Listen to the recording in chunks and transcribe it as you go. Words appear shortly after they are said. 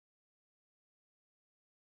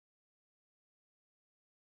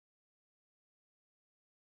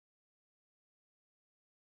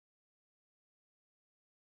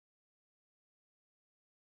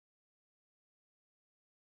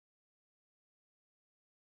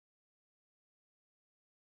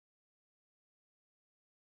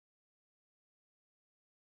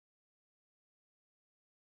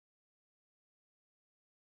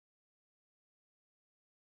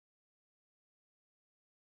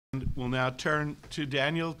We'll now turn to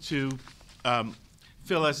Daniel to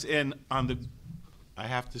fill us in on the, I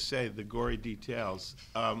have to say, the gory details.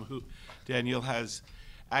 Daniel has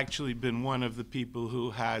actually been one of the people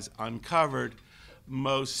who has uncovered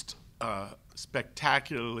most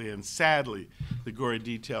spectacularly and sadly the gory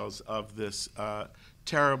details of this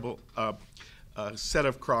terrible set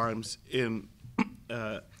of crimes in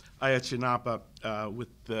Ayotzinapa with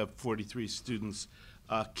the 43 students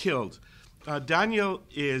killed. Daniel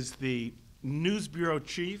is the news bureau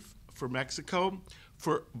chief for Mexico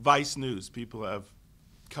for Vice News. People have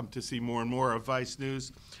come to see more and more of Vice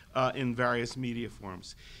News in various media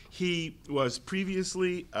forms. He was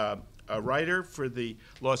previously a writer for the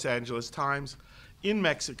Los Angeles Times in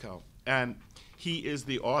Mexico, and he is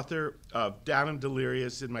the author of Down and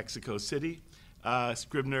Delirious in Mexico City,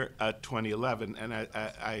 Scribner 2011. And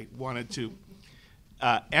I wanted to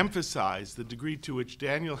emphasize the degree to which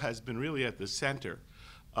Daniel has been really at the center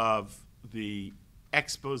of the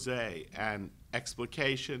expose and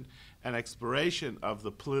explication and exploration of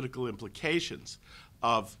the political implications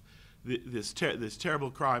of this terrible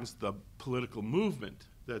crimes, the political movement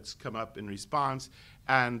that's come up in response,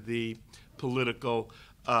 and the political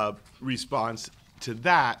response to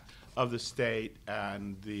that of the state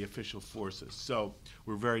and the official forces. So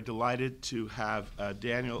we're very delighted to have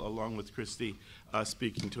Daniel, along with Christy,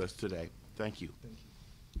 speaking to us today. Thank you. Thank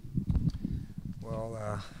you.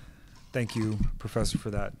 Well, thank you, Professor,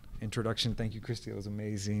 for that introduction. Thank you, Christy. It was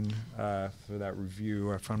amazing for that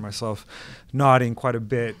review. I found myself nodding quite a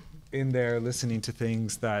bit in there, listening to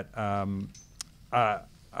things that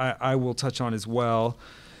I will touch on as well.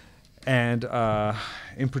 And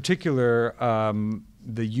in particular,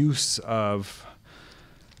 the use of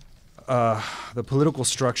the political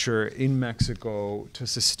structure in Mexico to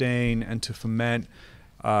sustain and to foment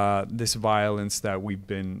this violence that we've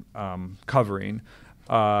been covering.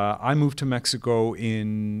 I moved to Mexico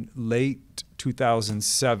in late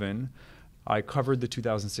 2007. I covered the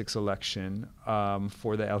 2006 election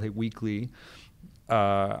for the LA Weekly.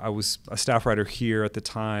 I was a staff writer here at the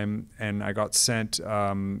time, and I got sent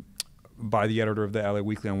by the editor of the LA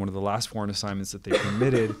Weekly on one of the last foreign assignments that they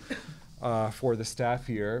permitted for the staff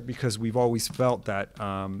here, because we've always felt that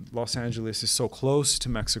Los Angeles is so close to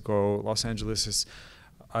Mexico. Los Angeles is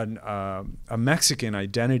a Mexican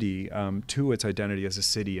identity to its identity as a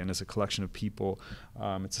city and as a collection of people.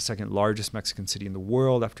 It's the second largest Mexican city in the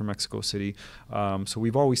world after Mexico City. So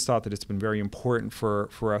we've always thought that it's been very important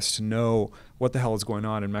for us to know what the hell is going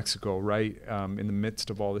on in Mexico, right, in the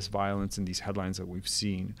midst of all this violence and these headlines that we've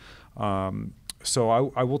seen. So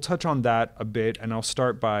I will touch on that a bit, and I'll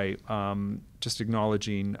start by just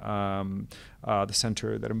acknowledging the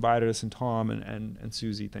center that invited us, and Tom and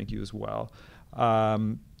Susie, thank you as well.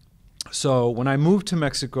 So when I moved to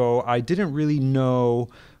Mexico, I didn't really know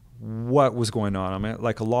what was going on. I mean,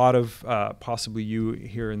 like a lot of possibly you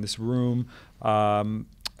here in this room,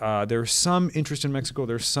 there's some interest in Mexico.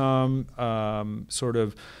 There's some sort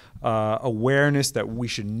of awareness that we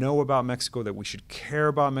should know about Mexico, that we should care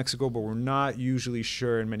about Mexico, but we're not usually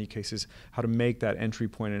sure in many cases how to make that entry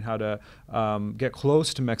point and how to get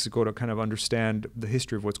close to Mexico to kind of understand the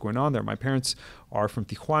history of what's going on there. My parents are from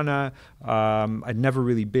Tijuana. I'd never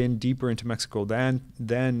really been deeper into Mexico than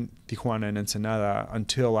Tijuana and Ensenada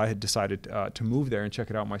until I had decided to move there and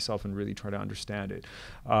check it out myself and really try to understand it.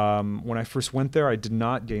 When I first went there, I did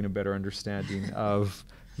not gain a better understanding of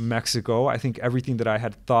Mexico. I think everything that I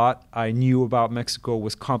had thought I knew about Mexico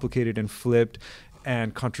was complicated and flipped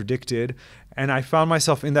and contradicted. And I found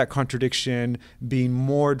myself in that contradiction being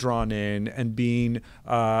more drawn in and being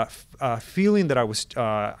feeling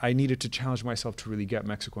that I needed to challenge myself to really get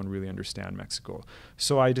Mexico and really understand Mexico.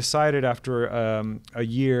 So I decided after a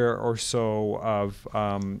year or so of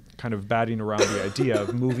kind of batting around the idea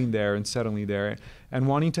of moving there and settling there and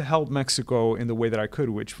wanting to help Mexico in the way that I could,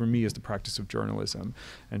 which for me is the practice of journalism.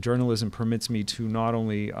 And journalism permits me to not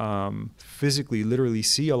only physically, literally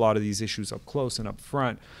see a lot of these issues up close and up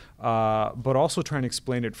front, but also try and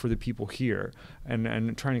explain it for the people here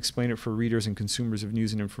and try and explain it for readers and consumers of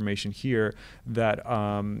news and information here that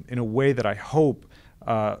in a way that I hope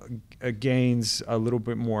gains a little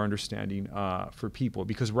bit more understanding for people.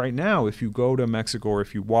 Because right now, if you go to Mexico or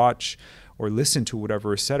if you watch or listen to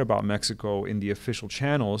whatever is said about Mexico in the official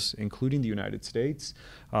channels, including the United States,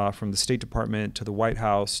 from the State Department to the White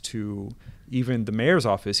House to even the mayor's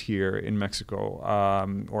office here in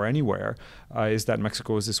Mexico or anywhere, is that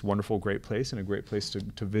Mexico is this wonderful, great place and a great place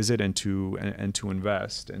to visit and to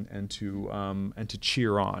invest and to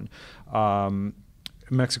cheer on.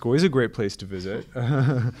 Mexico is a great place to visit.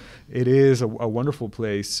 It is a wonderful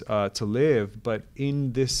place to live, but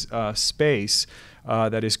in this space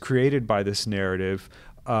that is created by this narrative,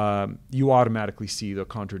 you automatically see the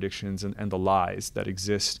contradictions and the lies that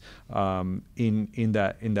exist in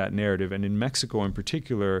that narrative. And in Mexico in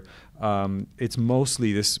particular, it's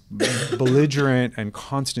mostly this belligerent and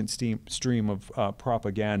constant stream of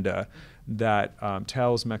propaganda that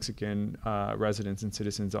tells Mexican residents and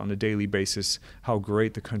citizens on a daily basis how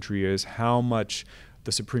great the country is, how much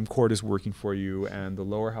the Supreme Court is working for you and the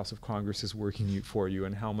lower house of Congress is working for you,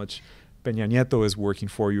 and how much Peña Nieto is working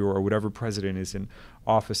for you, or whatever president is in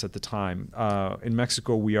office at the time. In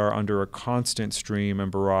Mexico, we are under a constant stream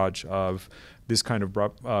and barrage of this kind of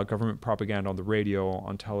government propaganda on the radio,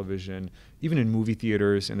 on television, even in movie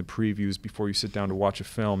theaters, in the previews before you sit down to watch a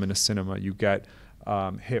film in a cinema, you get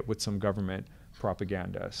hit with some government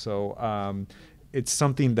propaganda. So it's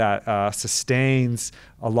something that sustains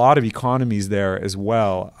a lot of economies there as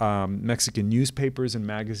well. Mexican newspapers and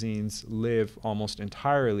magazines live almost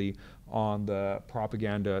entirely on the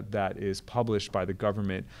propaganda that is published by the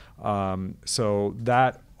government. So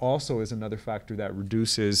that also is another factor that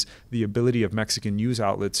reduces the ability of Mexican news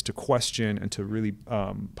outlets to question and to really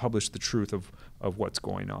publish the truth of what's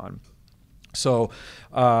going on. So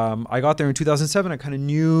I got there in 2007. I kind of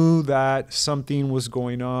knew that something was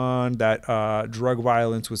going on, that drug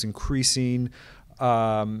violence was increasing.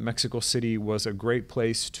 Mexico City was a great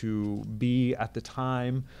place to be at the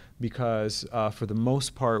time because for the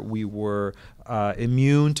most part we were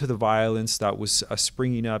immune to the violence that was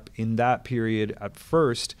springing up in that period at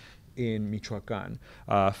first in Michoacan.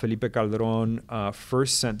 Felipe Calderón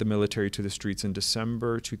first sent the military to the streets in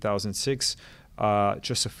December 2006.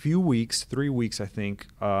 Just a few weeks, 3 weeks, I think,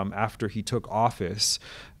 after he took office,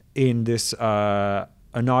 in this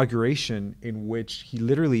inauguration in which he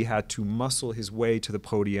literally had to muscle his way to the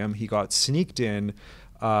podium. He got sneaked in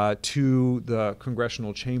to the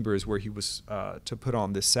congressional chambers where he was to put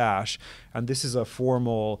on this sash. And this is a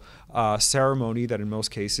formal ceremony that in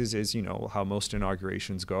most cases is, you know, how most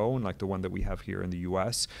inaugurations go, and like the one that we have here in the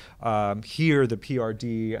U.S. Here, the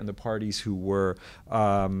PRD and the parties who were,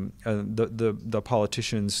 the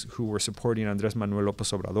politicians who were supporting Andrés Manuel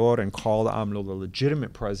López Obrador and called AMLO the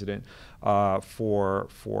legitimate president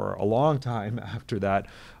for a long time after that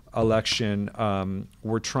election,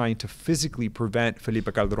 were trying to physically prevent Felipe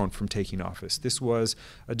Calderón from taking office. This was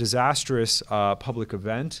a disastrous public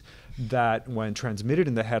event that, when transmitted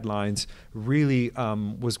in the headlines, really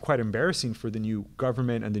was quite embarrassing for the new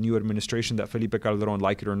government and the new administration that Felipe Calderón,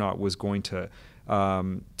 like it or not, was going to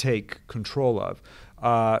take control of.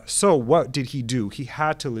 So what did he do? He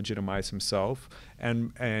had to legitimize himself,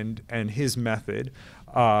 and his method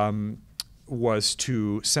was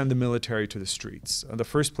to send the military to the streets. The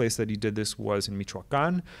first place that he did this was in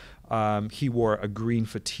Michoacan. He wore a green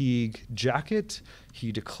fatigue jacket.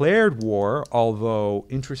 He declared war, although,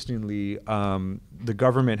 interestingly, the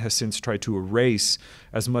government has since tried to erase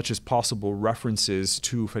as much as possible references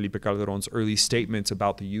to Felipe Calderón's early statements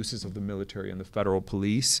about the uses of the military and the federal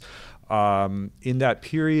police. In that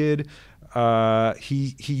period,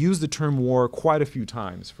 he used the term war quite a few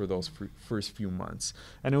times for those first few months.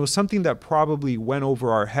 And it was something that probably went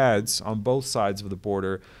over our heads on both sides of the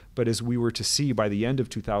border. But as we were to see by the end of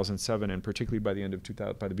 2007, and particularly by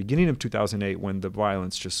the beginning of 2008, when the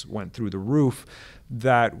violence just went through the roof,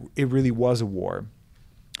 that it really was a war.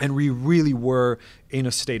 And we really were in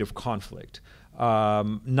a state of conflict.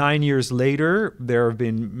 9 years later, there have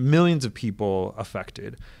been millions of people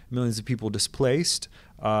affected, millions of people displaced,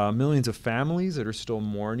 millions of families that are still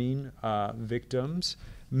mourning victims,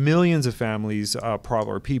 millions of families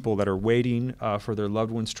or people that are waiting for their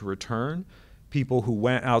loved ones to return, people who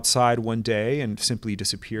went outside one day and simply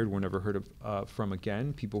disappeared, were never heard of from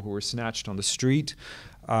again, people who were snatched on the street,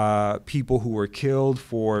 people who were killed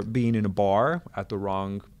for being in a bar at the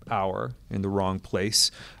wrong hour, in the wrong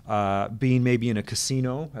place, being maybe in a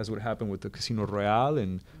casino, as what happened with the Casino Royale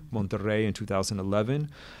in Monterrey in 2011.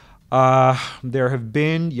 There have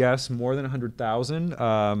been, yes, more than 100,000,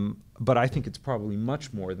 but I think it's probably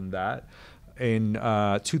much more than that. In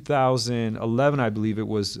 2011, I believe it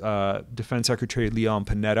was Defense Secretary Leon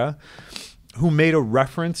Panetta who made a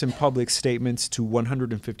reference in public statements to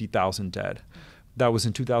 150,000 dead. That was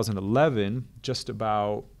in 2011, just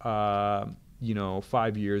about 5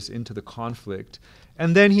 years into the conflict.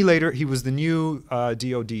 And then he was the new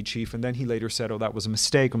DOD chief, and then he later said, "Oh, that was a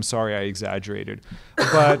mistake. I'm sorry, I exaggerated."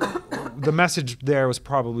 But the message there was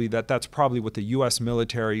probably that that's probably what the U.S.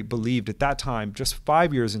 military believed at that time, just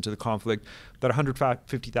 5 years into the conflict, that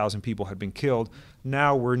 150,000 people had been killed.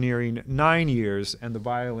 Now we're nearing 9 years, and the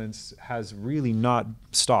violence has really not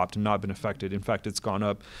stopped and not been affected. In fact, it's gone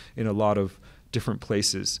up in a lot of different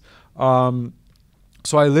places.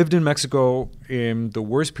 So I lived in Mexico in the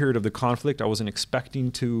worst period of the conflict. I wasn't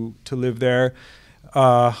expecting to live there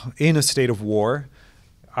in a state of war.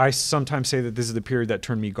 I sometimes say that this is the period that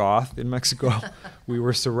turned me goth in Mexico. We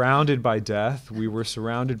were surrounded by death. We were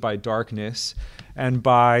surrounded by darkness and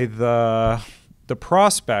by the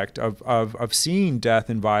prospect of seeing death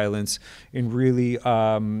and violence in really,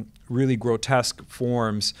 really grotesque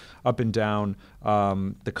forms up and down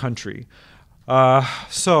the country.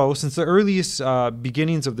 So since the earliest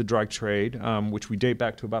beginnings of the drug trade, which we date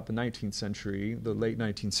back to about the 19th century, the late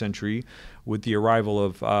 19th century, with the arrival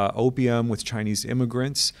of opium with Chinese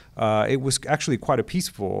immigrants, it was actually quite a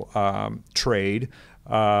peaceful trade.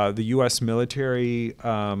 The U.S. military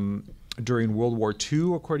during World War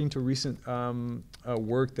II, according to recent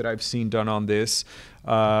work that I've seen done on this,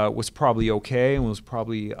 was probably okay and was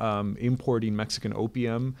probably importing Mexican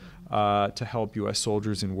opium to help U.S.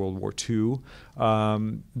 soldiers in World War II.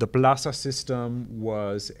 The plaza system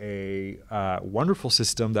was a wonderful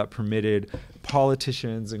system that permitted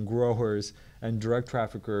politicians and growers and drug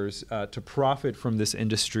traffickers to profit from this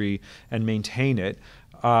industry and maintain it.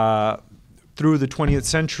 Through the 20th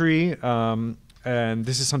century, and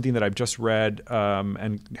this is something that I've just read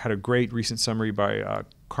and had a great recent summary by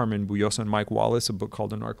Carmen Buyosa and Mike Wallace, a book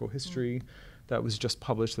called The Narco History that was just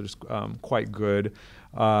published that is quite good.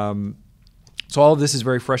 So all of this is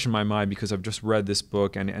very fresh in my mind because I've just read this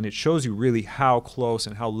book, and it shows you really how close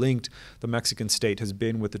and how linked the Mexican state has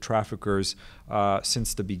been with the traffickers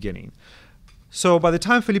since the beginning. So by the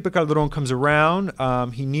time Felipe Calderón comes around,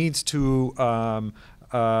 he needs to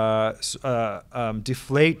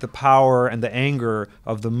deflate the power and the anger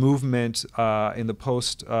of the movement in the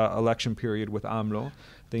post-election period with AMLO.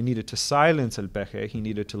 They needed to silence El Peje. He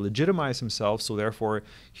needed to legitimize himself, so therefore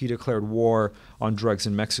he declared war on drugs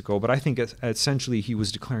in Mexico. But I think essentially he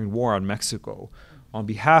was declaring war on Mexico, on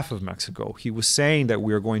behalf of Mexico. He was saying that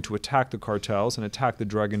we are going to attack the cartels and attack the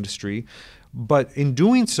drug industry. But in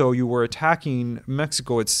doing so, you were attacking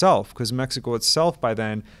Mexico itself, because Mexico itself by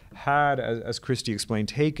then had, as Christy explained,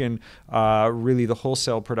 taken really the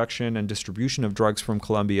wholesale production and distribution of drugs from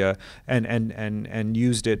Colombia and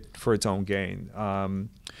used it for its own gain.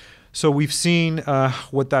 So we've seen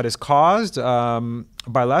what that has caused.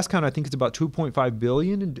 By last count, I think it's about 2.5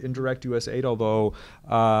 billion in direct U.S. aid, although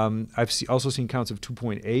I've also seen counts of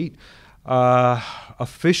 2.8.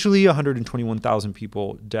 Officially 121,000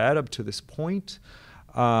 people dead up to this point.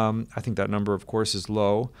 I think that number, of course, is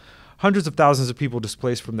low. Hundreds of thousands of people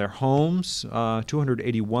displaced from their homes.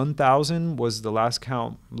 281,000 was the last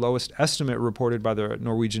count, lowest estimate reported by the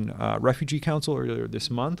Norwegian Refugee Council earlier this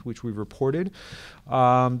month, which we reported.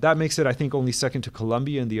 That makes it, I think, only second to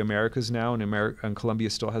Colombia in the Americas now, and Colombia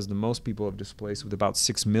still has the most people have displaced with about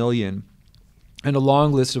 6 million. And a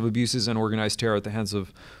long list of abuses and organized terror at the hands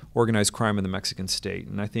of organized crime in the Mexican state.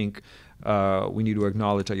 And I think we need to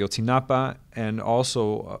acknowledge Ayotzinapa and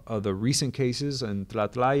also the recent cases in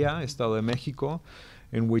Tlatlaya, Estado de Mexico,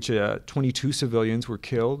 in which 22 civilians were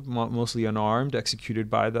killed, mostly unarmed, executed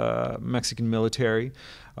by the Mexican military.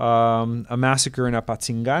 A massacre in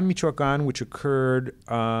Apatzingan, Michoacan, which occurred,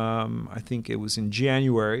 I think it was in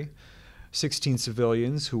January. 16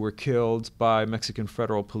 civilians who were killed by Mexican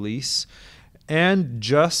federal police. And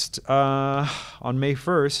just on May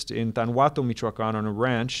 1st in Tanhuato, Michoacan, on a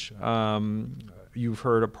ranch, you've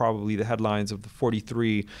heard of probably the headlines of the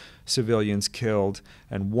 43 civilians killed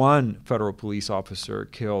and 1 federal police officer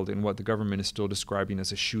killed in what the government is still describing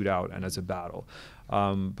as a shootout and as a battle.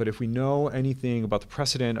 But if we know anything about the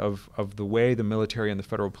precedent of the way the military and the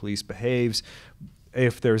federal police behaves,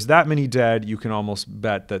 if there's that many dead, you can almost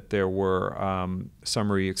bet that there were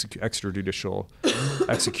summary extrajudicial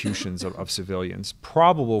executions of civilians,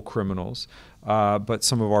 probable criminals. But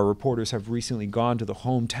some of our reporters have recently gone to the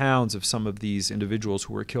hometowns of some of these individuals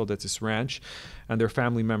who were killed at this ranch, and their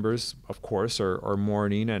family members, of course, are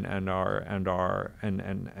mourning and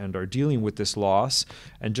are dealing with this loss,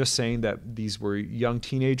 and just saying that these were young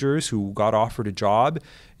teenagers who got offered a job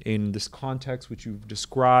in this context which you've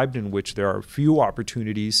described, in which there are few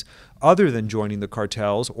opportunities other than joining the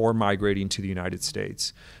cartels or migrating to the United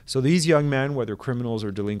States. So these young men, whether criminals or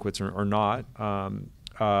delinquents or not,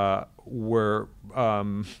 were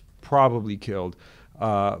probably killed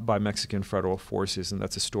by Mexican federal forces, and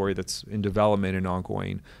that's a story that's in development and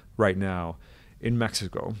ongoing right now in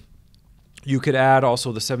Mexico. You could add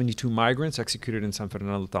also the 72 migrants executed in San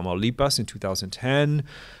Fernando, Tamaulipas in 2010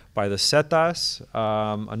 by the Zetas.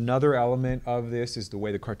 Another element of this is the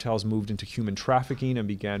way the cartels moved into human trafficking and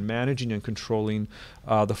began managing and controlling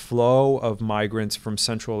the flow of migrants from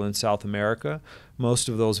Central and South America. Most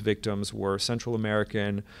of those victims were Central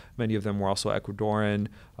American. Many of them were also Ecuadorian,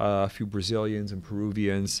 a few Brazilians and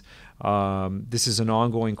Peruvians. This is an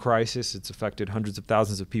ongoing crisis. It's affected hundreds of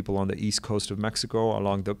thousands of people on the east coast of Mexico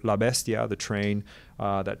along the La Bestia, the train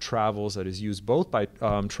that travels, that is used both by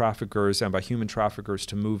traffickers and by human traffickers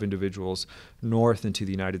to move individuals north into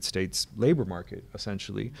the United States labor market,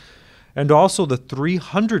 essentially. And also the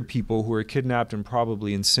 300 people who were kidnapped and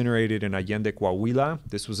probably incinerated in Allende, Coahuila.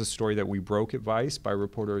 This was a story that we broke at Vice by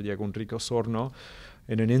reporter Diego Enrique Osorno,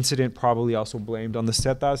 in an incident probably also blamed on the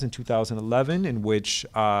Zetas in 2011, in which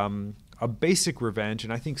a basic revenge,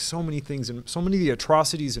 and I think so many things, and so many of the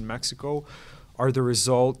atrocities in Mexico are the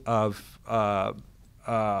result of a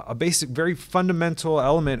basic, very fundamental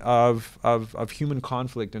element of human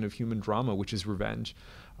conflict and of human drama, which is revenge.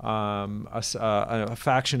 A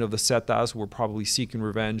faction of the Zetas were probably seeking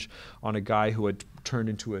revenge on a guy who had turned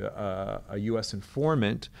into a U.S.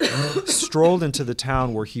 informant, strolled into the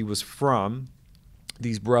town where he was from,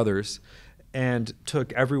 these brothers, and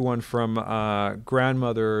took everyone from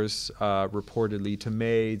grandmothers, reportedly, to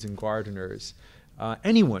maids and gardeners.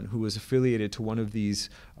 Anyone who was affiliated to one of these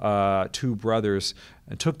two brothers,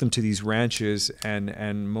 and took them to these ranches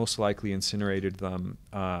and most likely incinerated them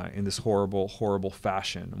in this horrible, horrible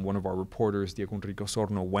fashion. And one of our reporters, Diego Enrique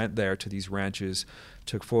Osorno, went there to these ranches,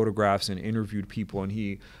 took photographs and interviewed people, and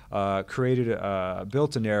he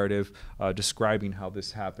built a narrative describing how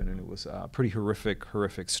this happened, and it was a pretty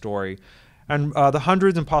horrific story. And the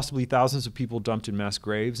hundreds and possibly thousands of people dumped in mass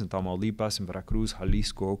graves in Tamaulipas, in Veracruz,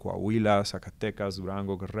 Jalisco, Coahuila, Zacatecas,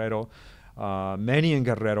 Durango, Guerrero, many in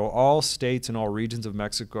Guerrero, all states and all regions of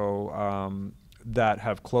Mexico that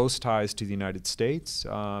have close ties to the United States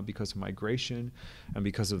because of migration and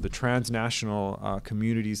because of the transnational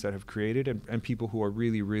communities that have created, and people who are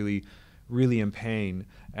really in pain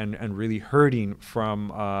and really hurting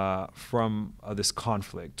from this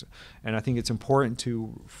conflict. And I think it's important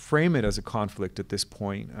to frame it as a conflict at this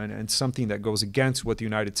point, and something that goes against what the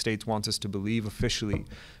United States wants us to believe officially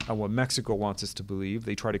and what Mexico wants us to believe.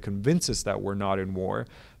 They try to convince us that we're not in war.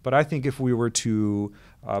 But I think if we were to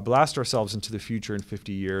blast ourselves into the future in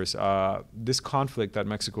 50 years, this conflict that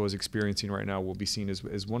Mexico is experiencing right now will be seen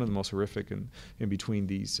as one of the most horrific in between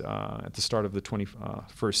these at the start of the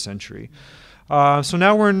 21st century. So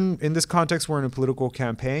now we're in this context, we're in a political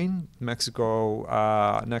campaign.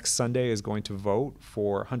 Mexico next Sunday is going to vote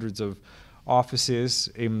for hundreds of offices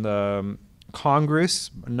in the Congress,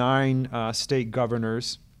 9 state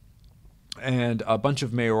governors, and a bunch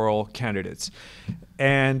of mayoral candidates.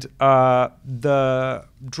 And the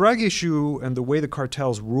drug issue and the way the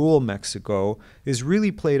cartels rule Mexico is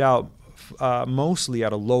really played out mostly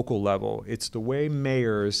at a local level. It's the way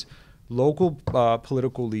mayors, local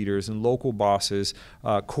political leaders, and local bosses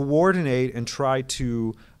coordinate and try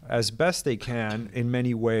to, as best they can, in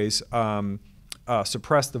many ways,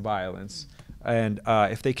 suppress the violence. And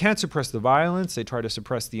if they can't suppress the violence, they try to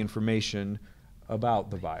suppress the information about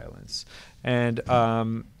the violence. And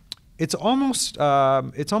it's almost how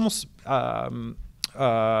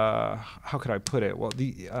could I put it? Well,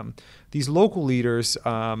 these local leaders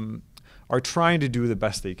are trying to do the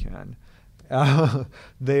best they can. So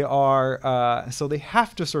they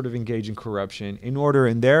have to sort of engage in corruption in order,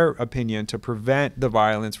 in their opinion, to prevent the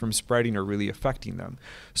violence from spreading or really affecting them.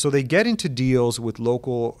 So they get into deals with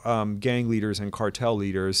local gang leaders and cartel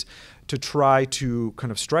leaders to try to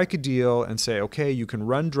kind of strike a deal and say, okay, you can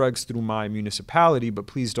run drugs through my municipality, but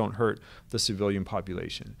please don't hurt the civilian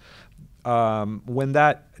population. When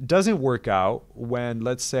that doesn't work out, when,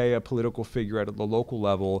 let's say, a political figure at the local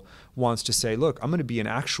level wants to say, look, I'm going to be an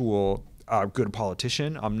actual good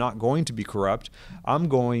politician, I'm not going to be corrupt, I'm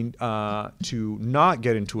going to not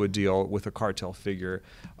get into a deal with a cartel figure,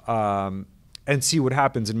 and see what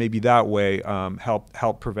happens, and maybe that way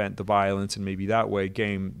help prevent the violence, and maybe that way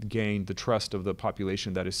gain the trust of the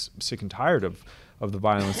population that is sick and tired of the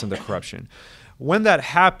violence and the corruption. When that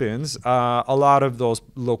happens, a lot of those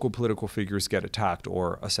local political figures get attacked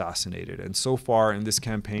or assassinated. And so far in this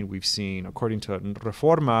campaign, we've seen, according to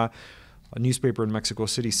Reforma, a newspaper in Mexico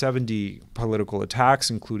City, 70 political attacks,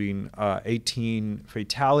 including 18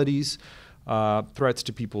 fatalities, threats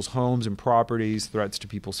to people's homes and properties, threats to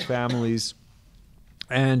people's families,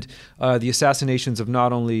 and the assassinations of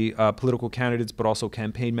not only political candidates, but also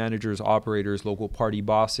campaign managers, operators, local party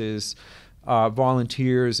bosses,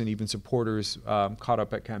 volunteers, and even supporters caught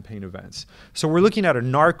up at campaign events. So we're looking at a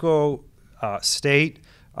narco state,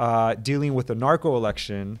 dealing with the narco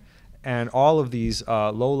election, and all of these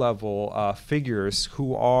low-level figures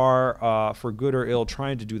who are, for good or ill,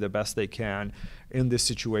 trying to do the best they can in this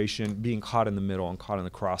situation, being caught in the middle and caught in the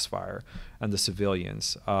crossfire, and the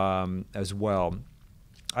civilians as well.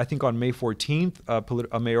 I think on May 14th,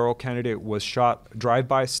 a mayoral candidate was shot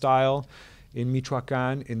drive-by style in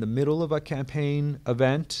Michoacan in the middle of a campaign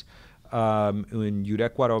event in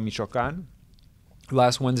Yurecuaro, Michoacan.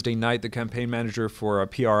 Last Wednesday night, the campaign manager for a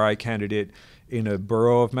PRI candidate in a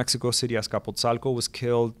borough of Mexico City, Azcapotzalco, was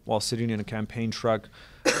killed while sitting in a campaign truck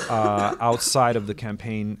outside of the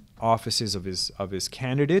campaign offices of his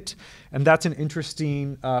candidate. And that's an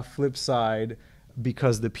interesting flip side,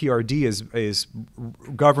 because the PRD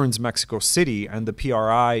governs Mexico City, and the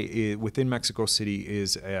PRI within Mexico City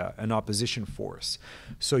is an opposition force.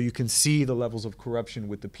 So you can see the levels of corruption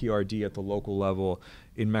with the PRD at the local level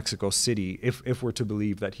in Mexico City, if we're to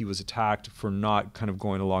believe that he was attacked for not kind of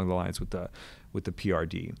going along the lines with the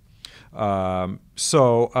PRD.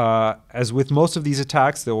 As with most of these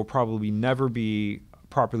attacks, they will probably never be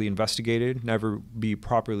properly investigated, never be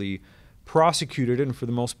properly prosecuted, and for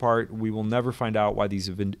the most part, we will never find out why these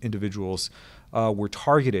individuals were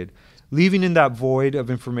targeted, leaving in that void of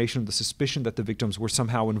information the suspicion that the victims were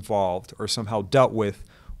somehow involved or somehow dealt with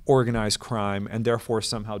organized crime and therefore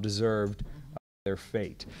somehow deserved their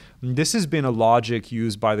fate. And this has been a logic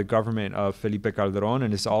used by the government of Felipe Calderón,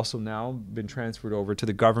 and has also now been transferred over to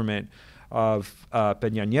the government of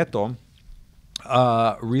Peña Nieto.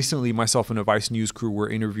 Recently, myself and a Vice News crew were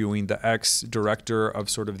interviewing the ex-director of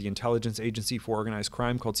sort of the intelligence agency for organized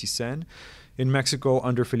crime called CISEN in Mexico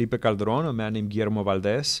under Felipe Calderón, a man named Guillermo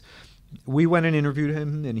Valdez. We went and interviewed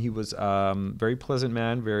him, and he was very pleasant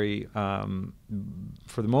man, very,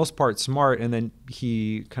 for the most part, smart. And then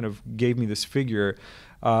he kind of gave me this figure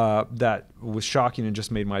that was shocking and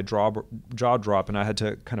just made my jaw drop. And I had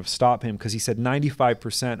to kind of stop him, because he said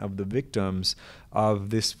 95% of the victims of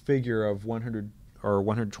this figure of 100 or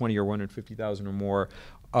 120 or 150,000 or more,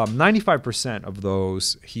 95% of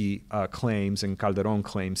those he claims, and Calderón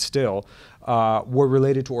claims still, were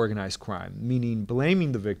related to organized crime, meaning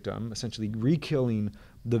blaming the victim, essentially re-killing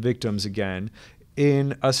the victims again,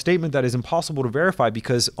 in a statement that is impossible to verify,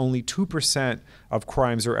 because only 2% of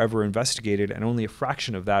crimes are ever investigated, and only a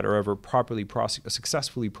fraction of that are ever properly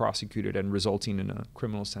successfully prosecuted and resulting in a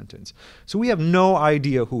criminal sentence. So we have no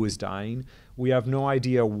idea who is dying. We have no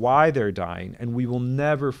idea why they're dying, and we will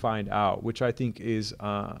never find out, which I think is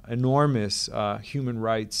enormous human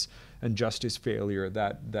rights and justice failure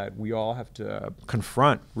that we all have to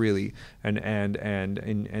confront, really, and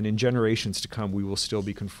in generations to come, we will still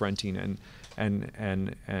be confronting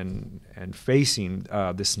and facing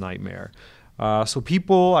this nightmare. So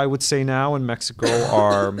people, I would say now in Mexico,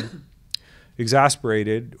 are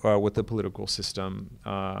exasperated with the political system,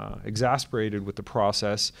 exasperated with the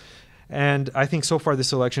process. And I think so far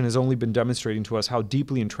this election has only been demonstrating to us how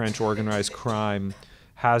deeply entrenched organized crime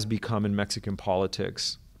has become in Mexican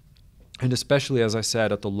politics, and especially, as I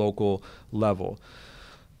said, at the local level.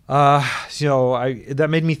 That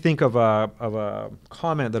made me think of a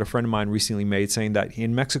comment that a friend of mine recently made, saying that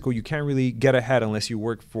in Mexico you can't really get ahead unless you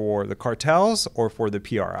work for the cartels or for the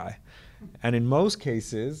PRI, and in most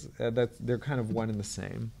cases they're kind of one and the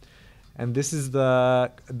same. And this is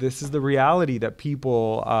the reality that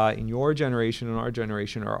people in your generation and our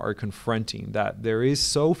generation are confronting, that there is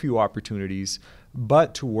so few opportunities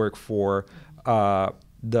but to work for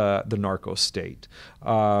the narco-state.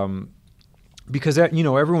 Because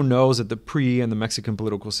everyone knows that the PRI and the Mexican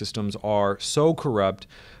political systems are so corrupt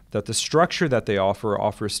that the structure that they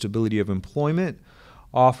offers stability of employment,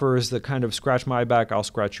 offers the kind of scratch my back, I'll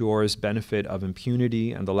scratch yours benefit of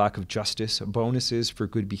impunity and the lack of justice, bonuses for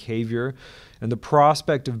good behavior, and the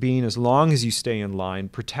prospect of being, as long as you stay in line,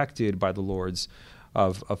 protected by the lords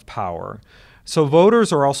of power. So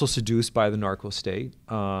voters are also seduced by the narco-state,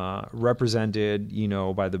 represented,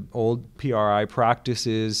 by the old PRI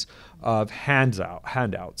practices of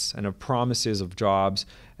handouts and of promises of jobs,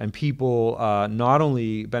 and people not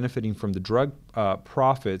only benefiting from the drug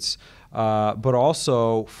profits, but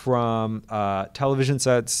also from television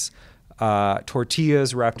sets,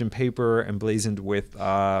 tortillas wrapped in paper emblazoned with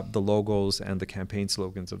the logos and the campaign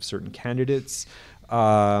slogans of certain candidates,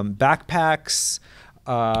 backpacks,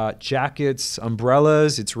 jackets,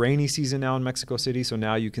 umbrellas. It's rainy season now in Mexico City, so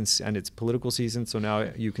now you can, and it's political season, so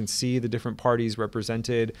now you can see the different parties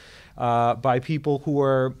represented by people who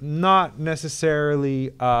are not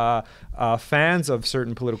necessarily fans of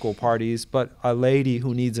certain political parties, but a lady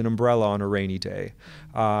who needs an umbrella on a rainy day.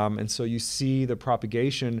 And so you see the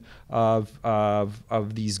propagation of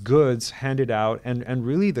these goods handed out, and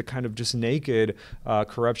really the kind of just naked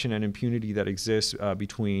corruption and impunity that exists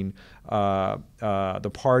between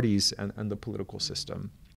the parties and the political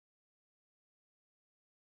system.